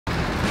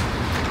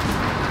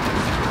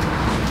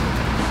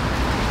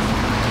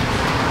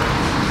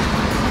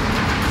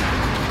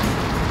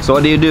So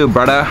what do you do,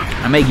 brother?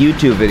 I make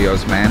YouTube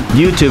videos, man.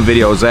 YouTube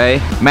videos, eh?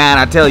 Man,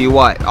 I tell you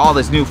what, all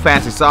this new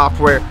fancy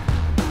software,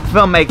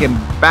 filmmaking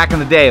back in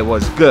the day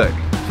was good.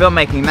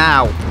 Filmmaking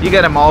now, you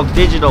get them all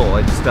digital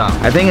and stuff.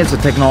 I think it's a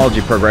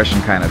technology progression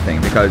kind of thing,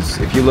 because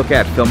if you look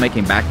at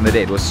filmmaking back in the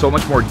day, it was so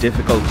much more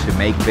difficult to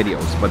make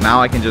videos, but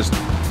now I can just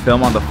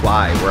film on the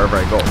fly wherever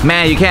I go.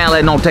 Man, you can't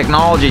let no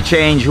technology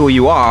change who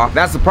you are.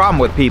 That's the problem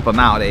with people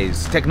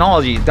nowadays.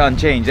 Technology done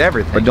changed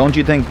everything. But don't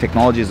you think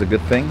technology is a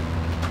good thing?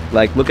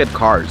 Like, look at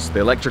cars.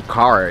 The electric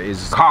car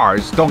is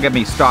cars. Don't get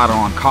me started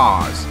on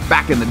cars.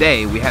 Back in the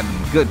day, we had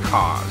good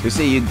cars. You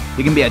see,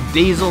 you can be a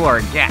diesel or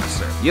a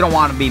gasser. You don't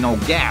want to be no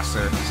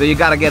gasser, so you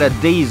gotta get a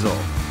diesel.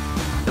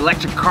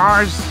 Electric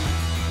cars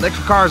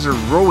are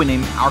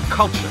ruining our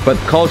culture. But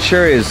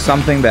culture is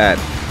something that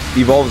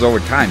evolves over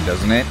time,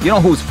 doesn't it? You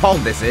know whose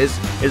fault this is?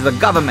 Is the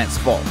government's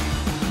fault.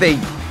 They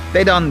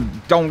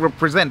don't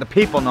represent the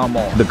people no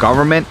more. The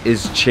government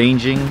is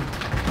changing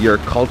your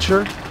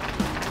culture?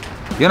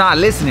 You're not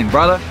listening,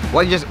 brother.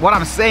 What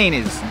I'm saying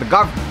is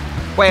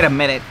wait a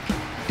minute.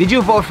 Did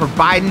you vote for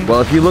Biden?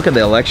 Well, if you look at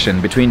the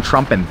election between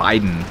Trump and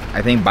Biden,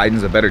 I think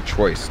Biden's a better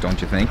choice, don't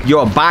you think?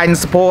 You're a Biden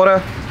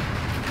supporter?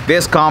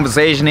 This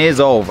conversation is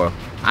over.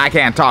 I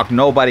can't talk to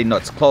nobody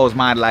nuts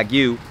closed-minded like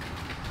you.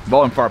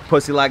 Voting for a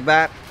pussy like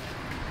that?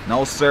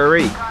 No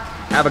siree.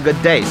 Have a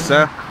good day,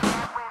 sir.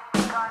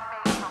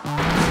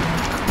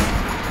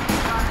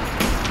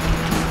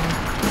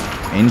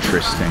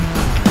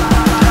 Interesting.